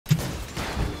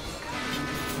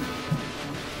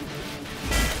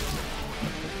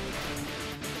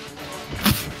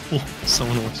Oh,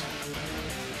 someone else.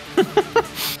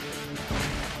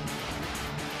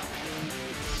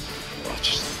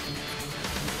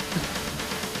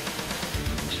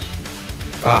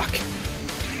 Fuck.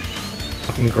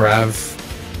 Fucking grab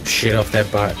shit off their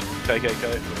butt. Okay.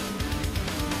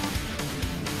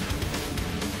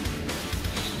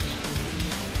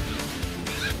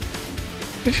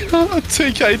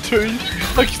 TK2.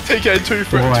 Like TK2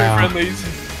 for Wow. 2 friendlies.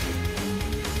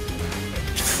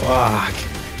 Fuck.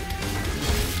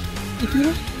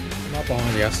 I'm up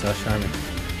behind the outside, show me.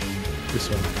 This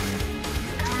one.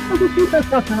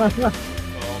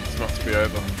 Oh, it's not to be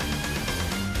over.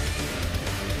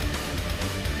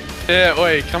 Yeah,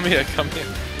 wait, come here.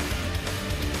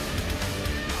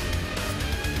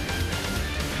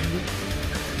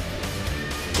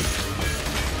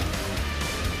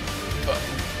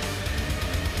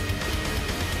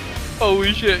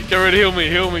 Holy shit, get ready to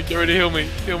heal me, get ready to heal me.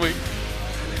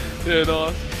 Yeah,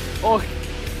 nice. Oh.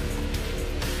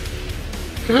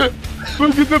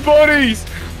 Look at the bodies!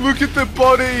 Look at the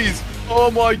bodies! Oh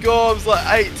my god, there's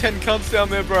like 8-10 cunts down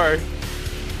there, bro.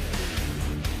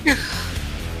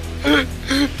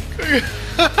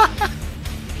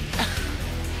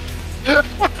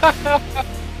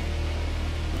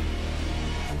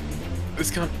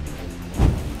 This cunt.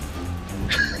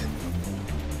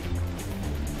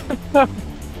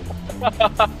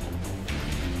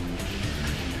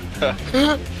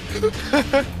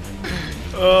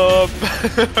 Oh,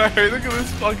 Barry, look at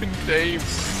this fucking team. You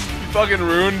fucking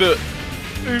ruined it.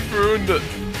 You've ruined it.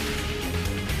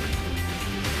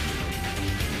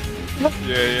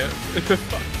 Yeah.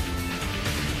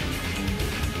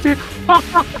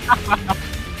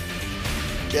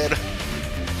 Get him.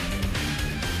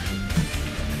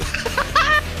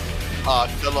 Ah,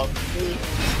 come on.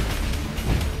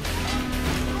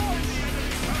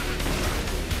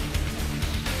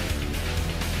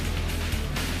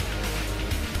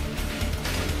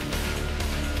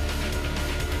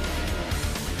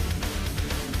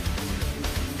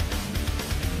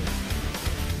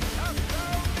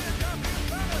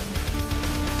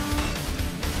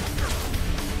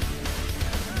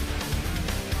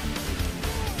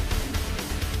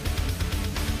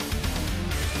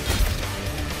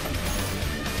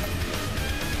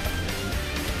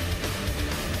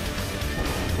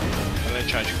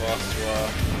 Change class to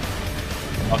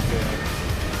okay.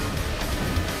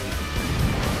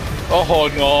 Oh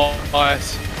no, nice.